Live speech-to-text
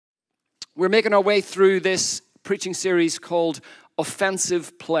We're making our way through this preaching series called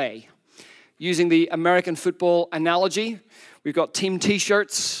Offensive Play, using the American football analogy. We've got team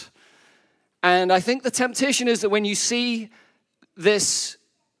t-shirts, and I think the temptation is that when you see this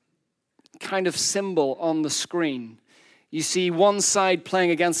kind of symbol on the screen, you see one side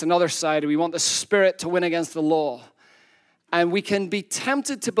playing against another side, and we want the spirit to win against the law. And we can be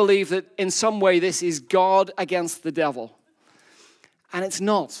tempted to believe that in some way this is God against the devil. And it's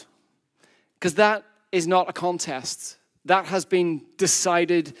not. Because that is not a contest. That has been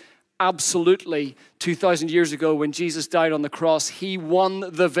decided absolutely 2,000 years ago when Jesus died on the cross. He won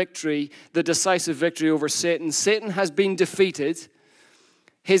the victory, the decisive victory over Satan. Satan has been defeated.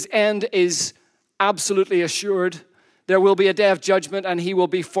 His end is absolutely assured. There will be a day of judgment and he will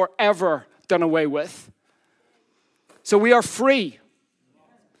be forever done away with. So we are free.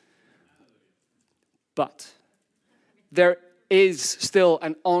 But there is still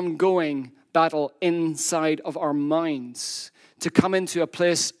an ongoing battle inside of our minds to come into a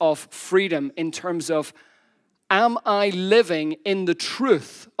place of freedom in terms of, am I living in the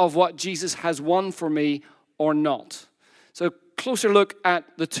truth of what Jesus has won for me or not? So closer look at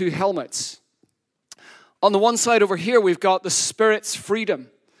the two helmets. On the one side over here, we've got the Spirit's freedom,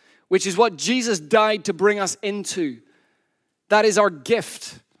 which is what Jesus died to bring us into. That is our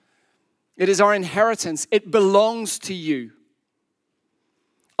gift. It is our inheritance. It belongs to you.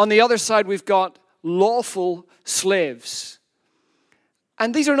 On the other side, we've got lawful slaves.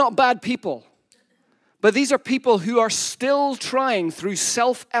 And these are not bad people. But these are people who are still trying through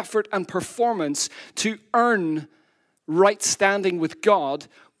self-effort and performance to earn right standing with God.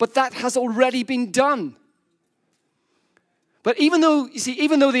 But that has already been done. But even though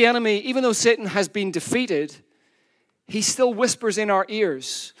the enemy, even though Satan has been defeated, he still whispers in our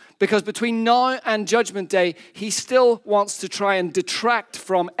ears, because between now and Judgment Day, he still wants to try and detract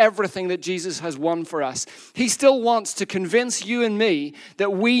from everything that Jesus has won for us. He still wants to convince you and me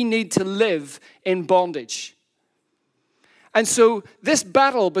that we need to live in bondage. And so this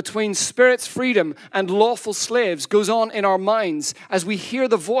battle between Spirit's freedom and lawful slaves goes on in our minds as we hear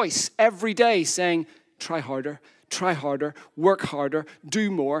the voice every day saying, try harder, work harder, do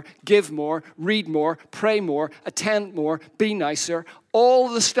more, give more, read more, pray more, attend more, be nicer, all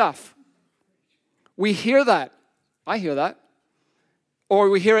the stuff. We hear that. I hear that. Or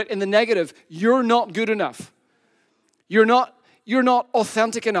we hear it in the negative. You're not good enough. You're not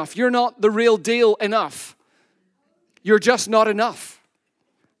authentic enough. You're not the real deal enough. You're just not enough.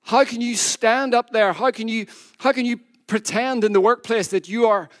 How can you stand up there? How can you pretend in the workplace that you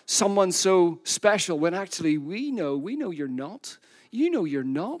are someone so special when actually we know you're not. You know you're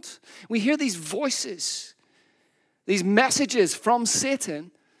not. We hear these voices, these messages from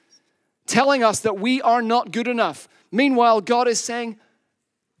Satan telling us that we are not good enough. Meanwhile, God is saying,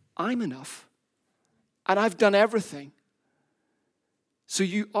 I'm enough and I've done everything. So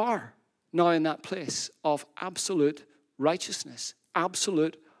you are now in that place of absolute righteousness,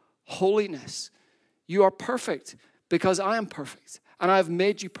 absolute holiness. You are perfect. Because I am perfect, and I have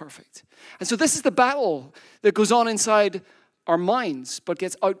made you perfect. And so this is the battle that goes on inside our minds, but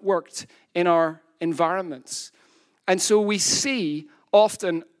gets outworked in our environments. And so we see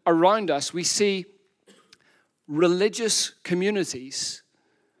often around us, we see religious communities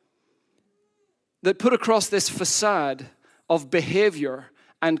that put across this facade of behavior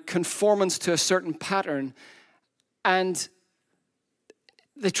and conformance to a certain pattern, and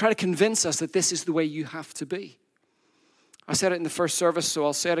they try to convince us that this is the way you have to be. I said it in the first service, so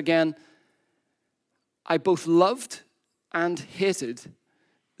I'll say it again. I both loved and hated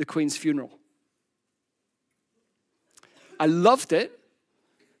the Queen's funeral. I loved it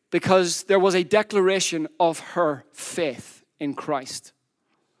because there was a declaration of her faith in Christ.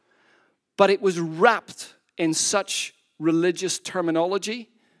 But it was wrapped in such religious terminology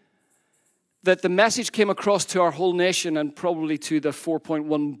that the message came across to our whole nation and probably to the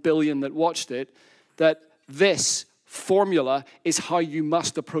 4.1 billion that watched it, that this formula is how you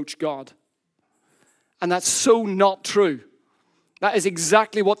must approach God. And that's so not true. That is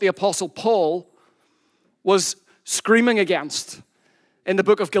exactly what the Apostle Paul was screaming against in the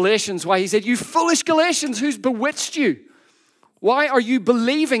book of Galatians, why he said, you foolish Galatians, who's bewitched you? Why are you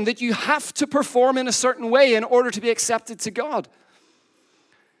believing that you have to perform in a certain way in order to be accepted to God?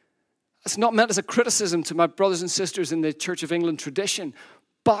 That's not meant as a criticism to my brothers and sisters in the Church of England tradition,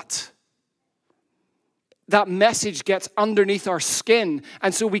 but that message gets underneath our skin.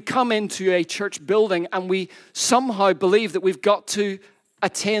 And so we come into a church building and we somehow believe that we've got to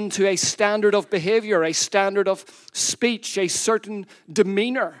attain to a standard of behavior, a standard of speech, a certain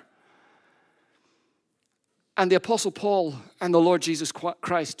demeanor. And the Apostle Paul and the Lord Jesus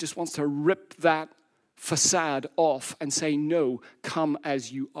Christ just wants to rip that facade off and say, no, come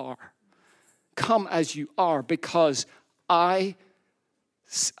as you are. Come as you are, because I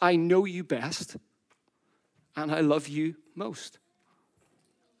know you best and I love you most.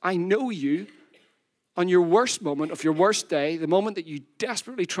 I know you on your worst moment of your worst day, the moment that you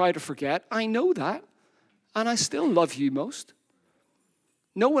desperately try to forget. I know that, and I still love you most.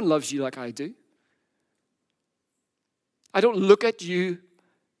 No one loves you like I do. I don't look at you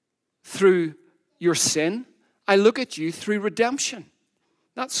through your sin. I look at you through redemption.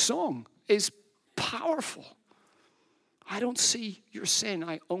 That song is powerful. I don't see your sin.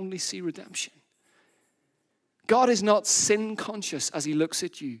 I only see redemption. God is not sin conscious as he looks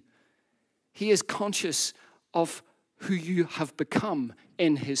at you. He is conscious of who you have become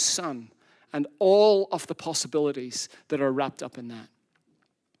in his Son and all of the possibilities that are wrapped up in that.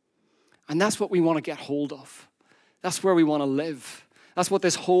 And that's what we want to get hold of. That's where we want to live. That's what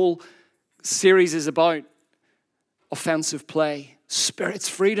this whole series is about. Offensive play. Spirit's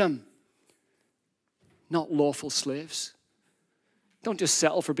freedom. Not lawful slaves. Don't just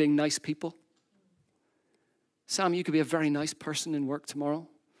settle for being nice people. Sam, you could be a very nice person in work tomorrow.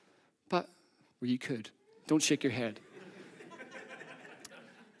 Well, you could. Don't shake your head.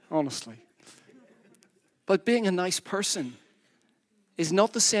 Honestly. But being a nice person is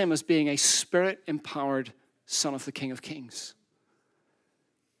not the same as being a Spirit-empowered son of the King of Kings.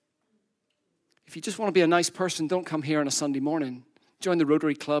 If you just want to be a nice person, don't come here on a Sunday morning. Join the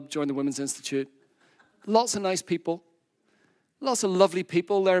Rotary Club, join the Women's Institute. Lots of nice people. Lots of lovely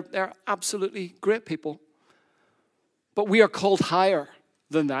people. They're absolutely great people. But we are called higher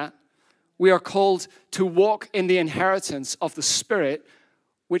than that. We are called to walk in the inheritance of the Spirit,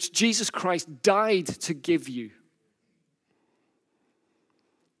 which Jesus Christ died to give you.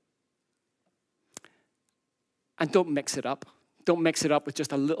 And don't mix it up. Don't mix it up with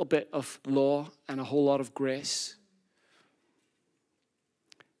just a little bit of law and a whole lot of grace.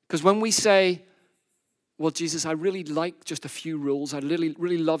 Because when we say, well, Jesus, I really like just a few rules. I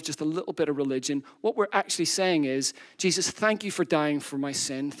really love just a little bit of religion. What we're actually saying is, Jesus, thank you for dying for my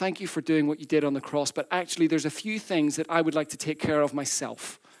sin. Thank you for doing what you did on the cross. But actually, there's a few things that I would like to take care of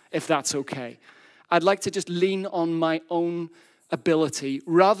myself, if that's okay. I'd like to just lean on my own ability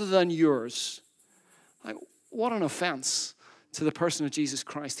rather than yours. What an offense to the person of Jesus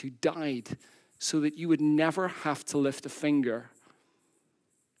Christ who died so that you would never have to lift a finger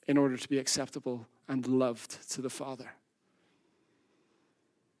in order to be acceptable and loved to the Father.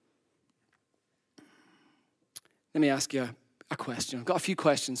 Let me ask you a question. I've got a few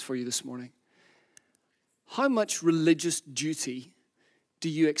questions for you this morning. How much religious duty do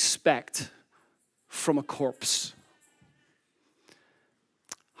you expect from a corpse?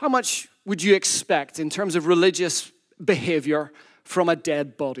 How much would you expect in terms of religious behavior from a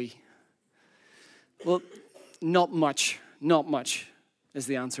dead body? Well, not much. Not much is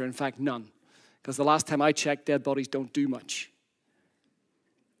the answer. In fact, none. Because the last time I checked, dead bodies don't do much.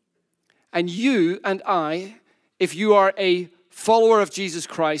 And you and I, if you are a follower of Jesus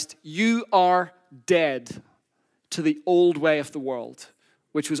Christ, you are dead to the old way of the world,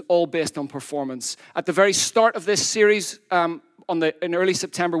 which was all based on performance. At the very start of this series, in early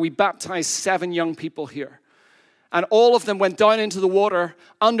September, we baptized 7 young people here. And all of them went down into the water,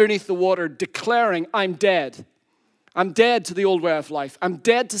 underneath the water, declaring, I'm dead. I'm dead to the old way of life. I'm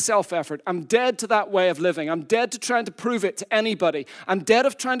dead to self-effort. I'm dead to that way of living. I'm dead to trying to prove it to anybody. I'm dead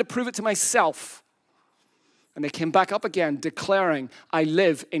of trying to prove it to myself. And they came back up again, declaring, I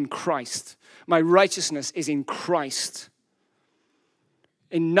live in Christ. My righteousness is in Christ.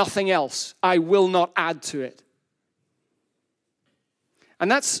 In nothing else. I will not add to it. And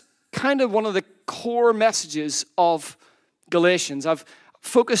that's kind of one of the core messages of Galatians. I've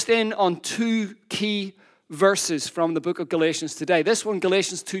focused in on 2 key verses from the book of Galatians today. This one,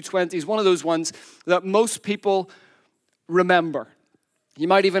 Galatians 2:20, is one of those ones that most people remember. You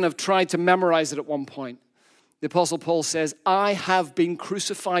might even have tried to memorize it at one point. The Apostle Paul says, I have been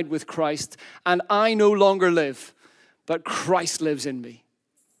crucified with Christ, and I no longer live, but Christ lives in me.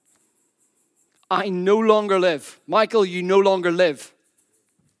 I no longer live. Michael, you no longer live.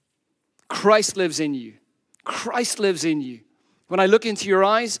 Christ lives in you. Christ lives in you. When I look into your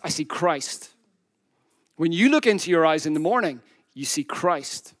eyes, I see Christ. When you look into your eyes in the morning, you see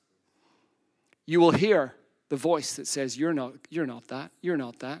Christ. You will hear the voice that says, you're not that, you're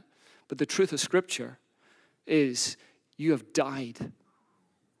not that. But the truth of Scripture is you have died.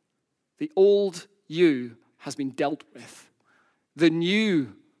 The old you has been dealt with. The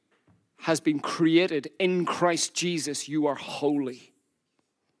new has been created in Christ Jesus. You are holy.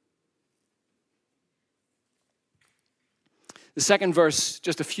 The second verse,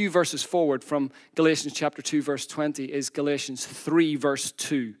 just a few verses forward from Galatians chapter 2, verse 20, is Galatians 3, verse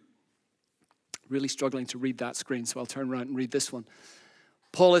 2. Really struggling to read that screen, so I'll turn around and read this one.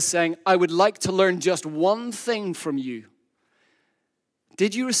 Paul is saying, I would like to learn just one thing from you.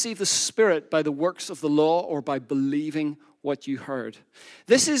 Did you receive the Spirit by the works of the law or by believing what you heard?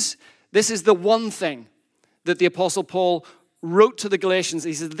 This is the one thing that the Apostle Paul wrote to the Galatians.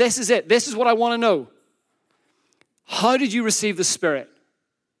 He said, this is it. This is what I want to know. How did you receive the Spirit?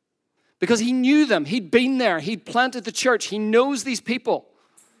 Because he knew them. He'd been there. He'd planted the church. He knows these people.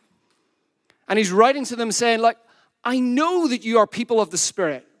 And he's writing to them saying, like, I know that you are people of the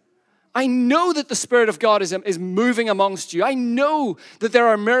Spirit. I know that the Spirit of God is moving amongst you. I know that there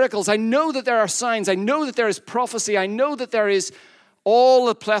are miracles. I know that there are signs. I know that there is prophecy. I know that there is all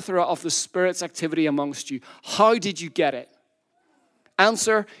the plethora of the Spirit's activity amongst you. How did you get it?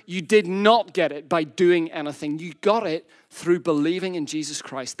 Answer, you did not get it by doing anything. You got it through believing in Jesus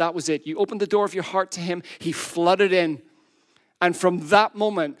Christ. That was it. You opened the door of your heart to him. He flooded in. And from that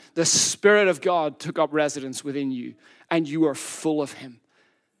moment, the Spirit of God took up residence within you, and you are full of him.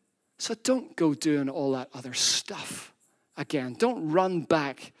 So don't go doing all that other stuff again. Don't run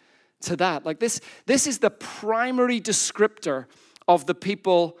back to that. Like this is the primary descriptor of the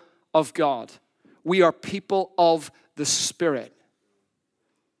people of God. We are people of the Spirit.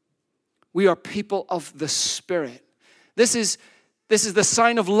 We are people of the Spirit. This is the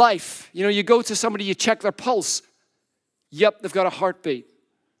sign of life. You know, you go to somebody, you check their pulse. Yep, they've got a heartbeat.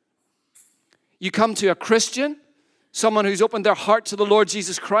 You come to a Christian, someone who's opened their heart to the Lord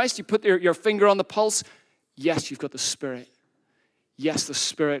Jesus Christ. You put your finger on the pulse. Yes, you've got the Spirit. Yes, the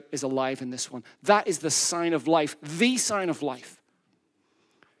Spirit is alive in this one. That is the sign of life, the sign of life.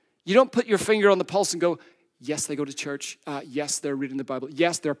 You don't put your finger on the pulse and go, yes, they go to church. Yes, they're reading the Bible.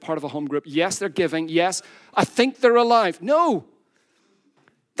 Yes, they're part of a home group. Yes, they're giving. Yes, I think they're alive. No,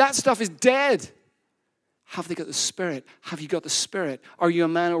 that stuff is dead. Have they got the Spirit? Have you got the Spirit? Are you a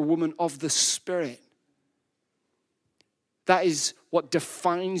man or woman of the Spirit? That is what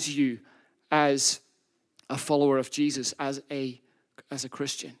defines you as a follower of Jesus, as a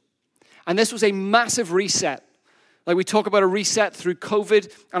Christian. And this was a massive reset. Like we talk about a reset through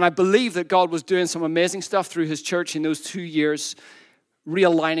COVID, and I believe that God was doing some amazing stuff through his church in those 2 years,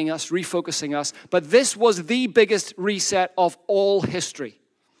 realigning us, refocusing us. But this was the biggest reset of all history.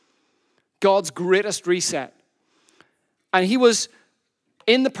 God's greatest reset. And he was,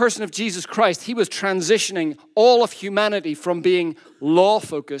 in the person of Jesus Christ, he was transitioning all of humanity from being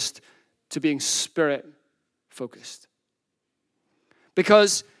law-focused to being Spirit-focused.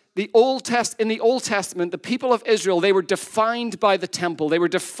 Because in the Old Testament, the people of Israel, they were defined by the temple. They were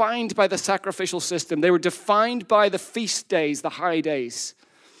defined by the sacrificial system. They were defined by the feast days, the high days.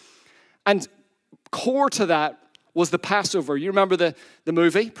 And core to that was the Passover. You remember the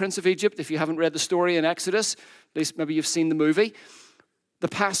movie, Prince of Egypt? If you haven't read the story in Exodus, at least maybe you've seen the movie. The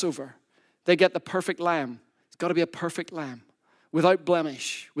Passover. They get the perfect lamb. It's got to be a perfect lamb, without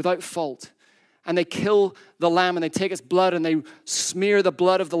blemish, without fault. And they kill the lamb and they take its blood and they smear the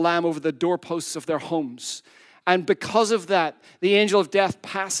blood of the lamb over the doorposts of their homes. And because of that, the angel of death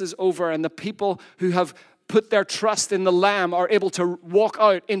passes over, and the people who have put their trust in the lamb are able to walk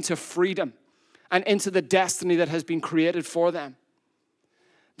out into freedom and into the destiny that has been created for them.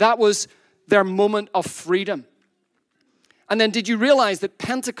 That was their moment of freedom. And then did you realize that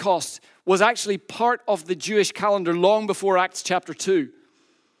Pentecost was actually part of the Jewish calendar long before Acts chapter 2?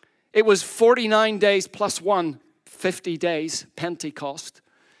 It was 49 days plus 1, 50 days, Pentecost.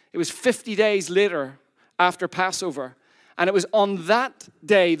 It was 50 days later after Passover. And it was on that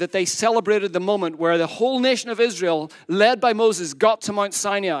day that they celebrated the moment where the whole nation of Israel, led by Moses, got to Mount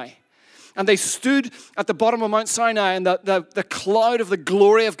Sinai. And they stood at the bottom of Mount Sinai, and the cloud of the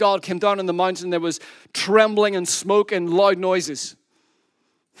glory of God came down on the mountain. There was trembling and smoke and loud noises.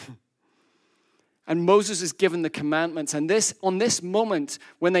 And Moses is given the commandments. And on this moment,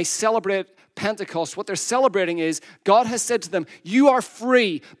 when they celebrate Pentecost, what they're celebrating is God has said to them, you are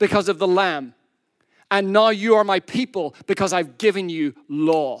free because of the Lamb. And now you are my people because I've given you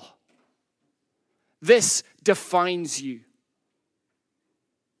law. This defines you.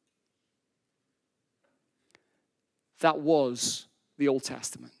 That was the Old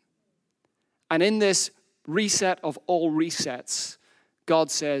Testament. And in this reset of all resets, God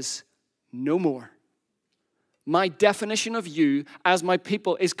says, no more. My definition of you as my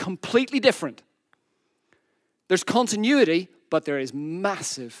people is completely different. There's continuity, but there is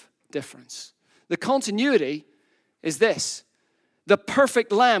massive difference. The continuity is this. The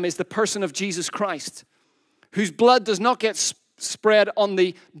perfect lamb is the person of Jesus Christ, whose blood does not get spread on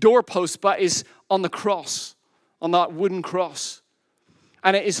the doorpost, but is on the cross, on that wooden cross.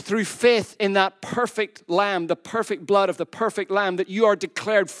 And it is through faith in that perfect lamb, the perfect blood of the perfect lamb, that you are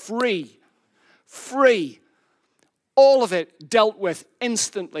declared free. Free. All of it dealt with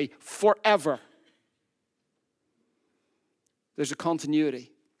instantly, forever. There's a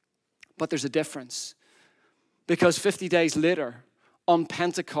continuity, but there's a difference. Because 50 days later, on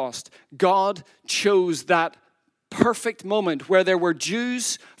Pentecost, God chose that perfect moment where there were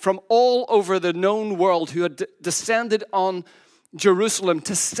Jews from all over the known world who had descended on Jerusalem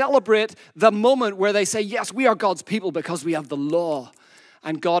to celebrate the moment where they say, yes, we are God's people because we have the law.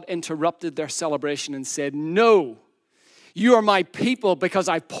 And God interrupted their celebration and said, no, you are my people because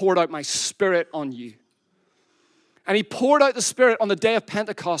I poured out my Spirit on you. And he poured out the Spirit on the day of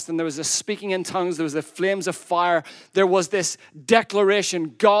Pentecost, and there was this speaking in tongues, there was the flames of fire, there was this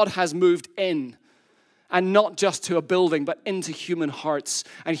declaration, God has moved in. And not just to a building, but into human hearts,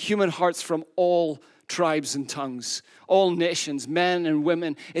 and human hearts from all tribes and tongues, all nations, men and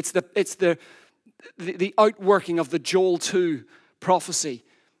women. It's the outworking of the Joel 2 prophecy.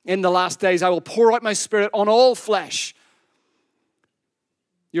 In the last days, I will pour out my Spirit on all flesh.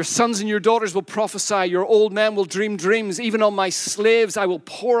 Your sons and your daughters will prophesy. Your old men will dream dreams. Even on my slaves, I will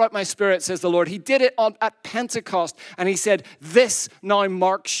pour out my Spirit, says the Lord. He did it at Pentecost. And he said, this now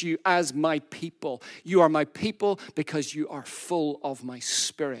marks you as my people. You are my people because you are full of my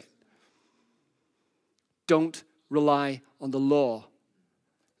Spirit. Don't rely on the law.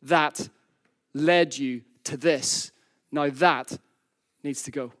 That led you to this. Now that needs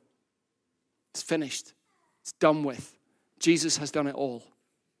to go. It's finished. It's done with. Jesus has done it all.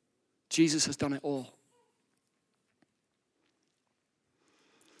 Jesus has done it all.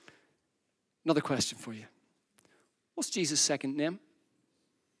 Another question for you. What's Jesus' second name?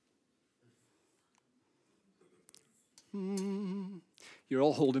 You're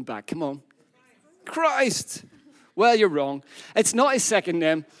all holding back. Come on. Christ. Well, you're wrong. It's not his second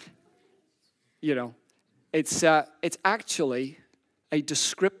name. You know, it's actually a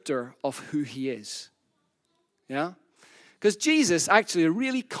descriptor of who he is. Yeah? Because Jesus, actually, a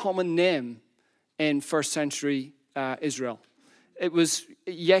really common name in first century Israel. It was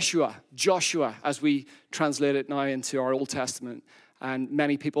Yeshua, Joshua, as we translate it now into our Old Testament. And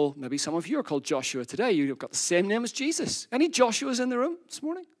many people, maybe some of you are called Joshua today. You've got the same name as Jesus. Any Joshuas in the room this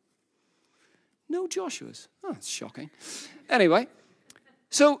morning? No Joshuas. Oh, that's shocking. Anyway,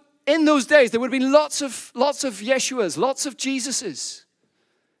 so in those days, there would have been lots of Yeshuas, lots of Jesuses.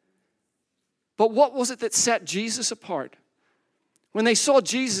 But what was it that set Jesus apart? When they saw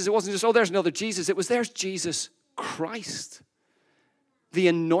Jesus, it wasn't just, oh, there's another Jesus. It was, there's Jesus Christ, the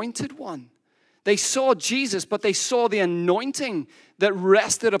anointed one. They saw Jesus, but they saw the anointing that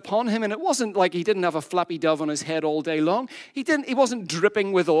rested upon him. And it wasn't like he didn't have a flappy dove on his head all day long. He wasn't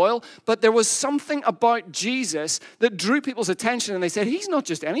dripping with oil. But there was something about Jesus that drew people's attention. And they said, he's not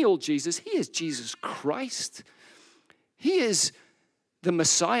just any old Jesus. He is Jesus Christ. He is the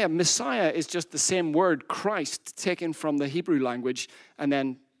Messiah. Messiah is just the same word, Christ, taken from the Hebrew language and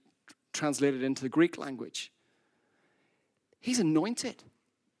then translated into the Greek language. He's anointed.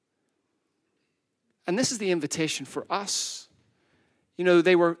 And this is the invitation for us. You know,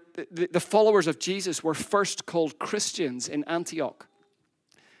 the followers of Jesus were first called Christians in Antioch.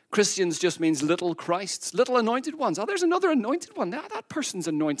 Christians just means little Christs, little anointed ones. Oh, there's another anointed one. That person's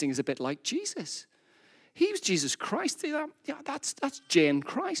anointing is a bit like Jesus. He was Jesus Christ. Yeah, that's Jane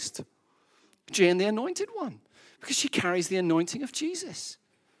Christ. Jane, the anointed one. Because she carries the anointing of Jesus.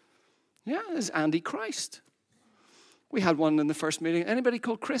 Yeah, there's Andy Christ. We had one in the first meeting. Anybody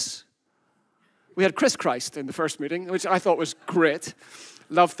called Chris? We had Chris Christ in the first meeting, which I thought was great.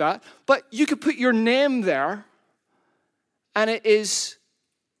 Loved that. But you could put your name there, and that is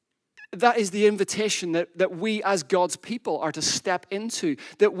the invitation that we as God's people are to step into,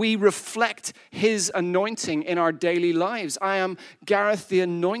 that we reflect his anointing in our daily lives. I am Gareth, the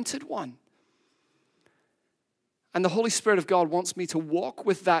anointed one. And the Holy Spirit of God wants me to walk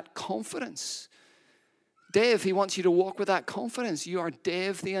with that confidence. Dave, he wants you to walk with that confidence. You are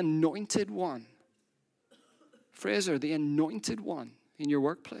Dave, the anointed one. Fraser, the anointed one in your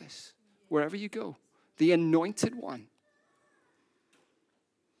workplace, wherever you go. The anointed one.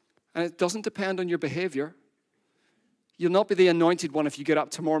 And it doesn't depend on your behavior. You'll not be the anointed one if you get up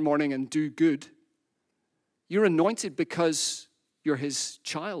tomorrow morning and do good. You're anointed because you're his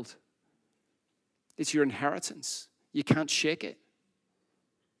child. It's your inheritance. You can't shake it.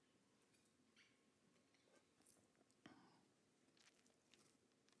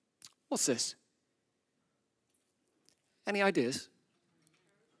 What's this? Any ideas?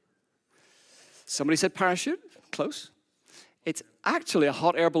 Somebody said parachute. Close. It's actually a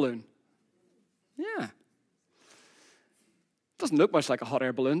hot air balloon. Yeah. Doesn't look much like a hot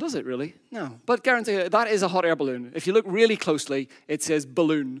air balloon, does it really? No, but guarantee you, that is a hot air balloon. If you look really closely, it says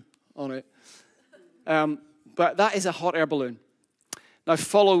balloon on it. But that is a hot air balloon. Now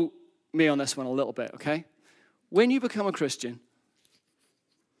follow me on this one a little bit, okay? When you become a Christian,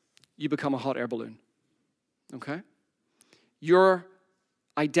 you become a hot air balloon, okay? Your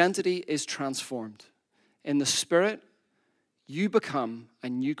identity is transformed. In the Spirit, you become a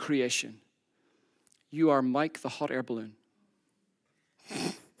new creation. You are Mike the hot air balloon.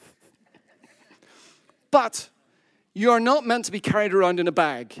 But you are not meant to be carried around in a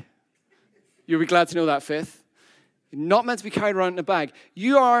bag. You'll be glad to know that, Faith. You're not meant to be carried around in a bag.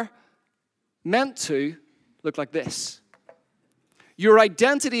 You are meant to look like this. Your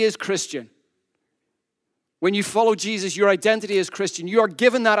identity is Christian. When you follow Jesus, your identity is Christian. You are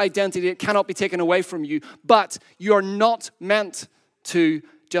given that identity. It cannot be taken away from you. But you are not meant to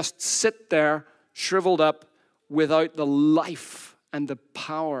just sit there shriveled up without the life and the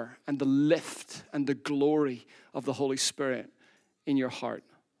power and the lift and the glory of the Holy Spirit in your heart.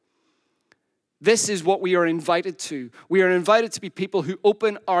 This is what we are invited to. We are invited to be people who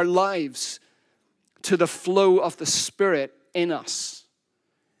open our lives to the flow of the Spirit in us,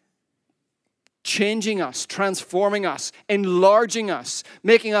 changing us, transforming us, enlarging us,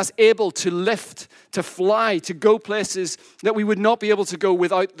 making us able to lift, to fly, to go places that we would not be able to go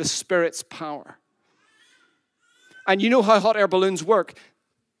without the Spirit's power. And you know how hot air balloons work.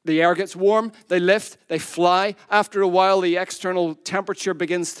 The air gets warm, they lift, they fly. After a while, the external temperature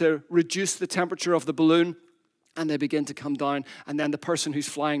begins to reduce the temperature of the balloon, and they begin to come down. And then the person who's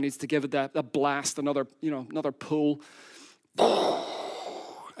flying needs to give it that blast, another pull,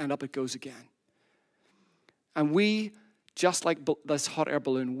 and up it goes again. And we, just like this hot air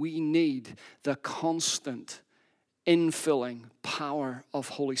balloon, we need the constant infilling power of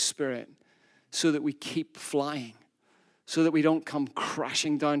Holy Spirit so that we keep flying, so that we don't come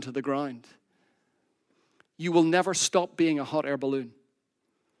crashing down to the ground. You will never stop being a hot air balloon.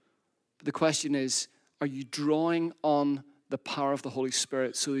 But the question is, are you drawing on the power of the Holy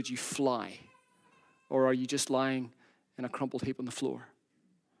Spirit so that you fly? Or are you just lying in a crumpled heap on the floor?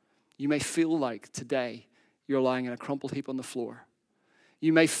 You may feel like today you're lying in a crumpled heap on the floor.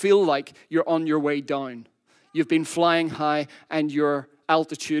 You may feel like you're on your way down. You've been flying high and your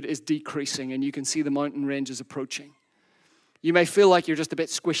altitude is decreasing and you can see the mountain ranges approaching. You may feel like you're just a bit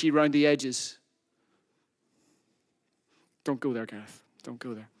squishy around the edges. Don't go there, Gareth. Don't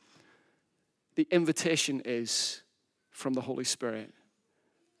go there. The invitation is from the Holy Spirit.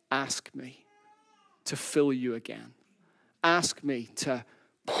 Ask me to fill you again. Ask me to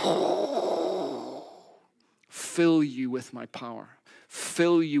fill you with my power.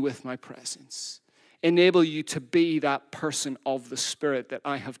 Fill you with my presence. Enable you to be that person of the Spirit that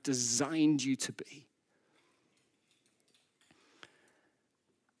I have designed you to be.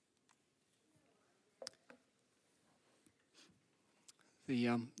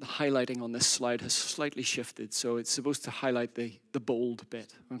 The highlighting on this slide has slightly shifted, so it's supposed to highlight the bold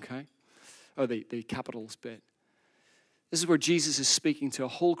bit, okay? Or the capitals bit. This is where Jesus is speaking to a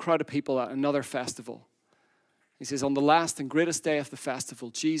whole crowd of people at another festival. He says, on the last and greatest day of the festival,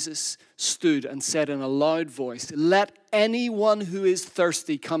 Jesus stood and said in a loud voice, "Let anyone who is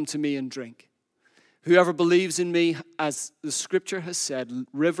thirsty come to me and drink. Whoever believes in me, as the scripture has said,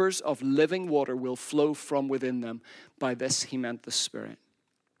 rivers of living water will flow from within them." By this he meant the Spirit.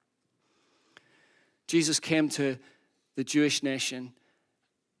 Jesus came to the Jewish nation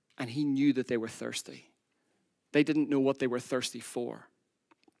and he knew that they were thirsty. They didn't know what they were thirsty for.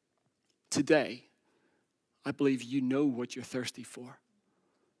 Today, I believe you know what you're thirsty for.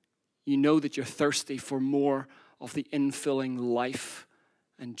 You know that you're thirsty for more of the infilling life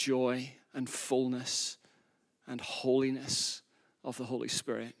and joy and fullness and holiness of the Holy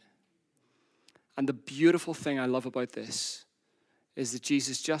Spirit. And the beautiful thing I love about this is that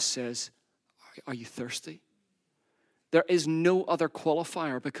Jesus just says, are you thirsty? There is no other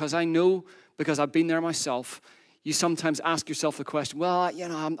qualifier, because I know, because I've been there myself, you sometimes ask yourself the question, well,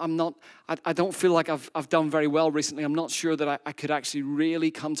 I don't feel like I've done very well recently. I'm not sure that I could actually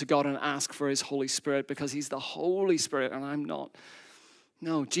really come to God and ask for his Holy Spirit because he's the Holy Spirit and I'm not.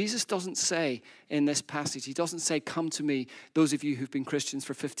 No, Jesus doesn't say in this passage, he doesn't say, come to me, those of you who've been Christians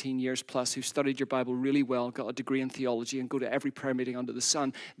for 15 years plus, who've studied your Bible really well, got a degree in theology, and go to every prayer meeting under the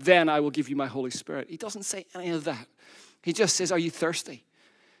sun, then I will give you my Holy Spirit. He doesn't say any of that. He just says, are you thirsty?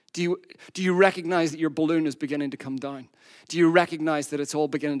 Do you recognize that your balloon is beginning to come down? Do you recognize that it's all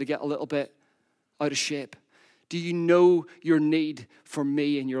beginning to get a little bit out of shape? Do you know your need for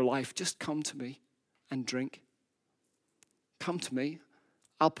me in your life? Just come to me and drink. Come to me.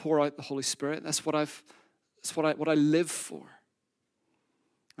 I'll pour out the Holy Spirit. That's what I live for.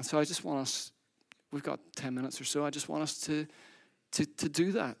 And so I just want us, we've got 10 minutes or so, I just want us to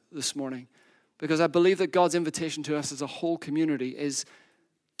do that this morning. Because I believe that God's invitation to us as a whole community is,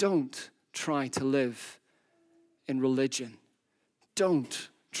 don't try to live in religion. Don't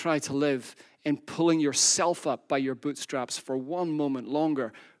try to live in pulling yourself up by your bootstraps for one moment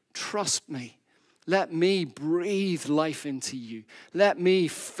longer. Trust me. Let me breathe life into you. Let me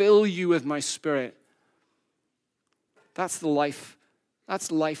fill you with my Spirit. That's the life.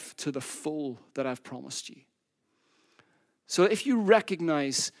 That's life to the full that I've promised you. So if you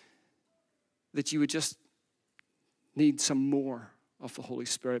recognize that you would just need some more of the Holy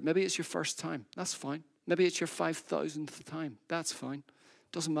Spirit, maybe it's your first time. That's fine. Maybe it's your 5,000th time. That's fine.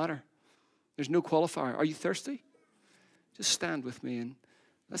 Doesn't matter. There's no qualifier. Are you thirsty? Just stand with me and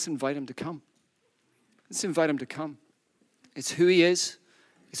let's invite him to come. Let's invite him to come. It's who he is.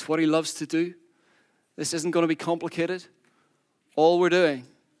 It's what he loves to do. This isn't going to be complicated. All we're doing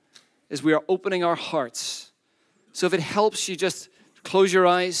is we are opening our hearts. So if it helps you, just close your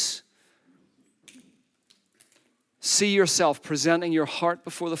eyes. See yourself presenting your heart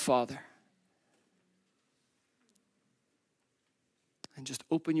before the Father. And just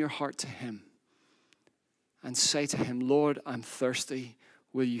open your heart to him. And say to him, Lord, I'm thirsty.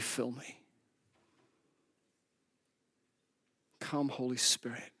 Will you fill me? Come, Holy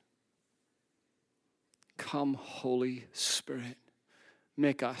Spirit. Come, Holy Spirit.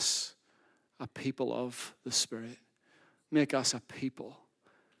 Make us a people of the Spirit. Make us a people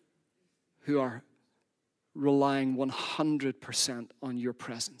who are relying 100% on your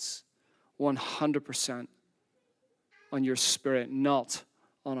presence. 100% on your Spirit, not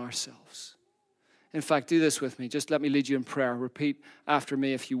on ourselves. In fact, do this with me. Just let me lead you in prayer. Repeat after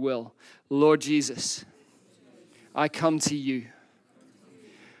me if you will. Lord Jesus, I come to you.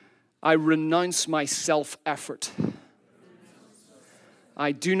 I renounce my self-effort.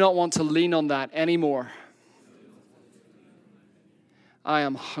 I do not want to lean on that anymore. I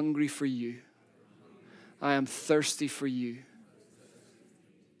am hungry for you. I am thirsty for you.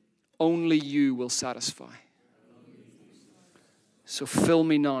 Only you will satisfy. So fill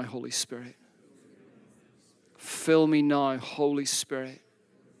me now, Holy Spirit. Fill me now, Holy Spirit.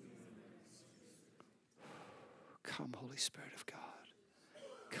 Come, Holy Spirit of God.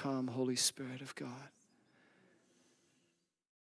 Come, Holy Spirit of God.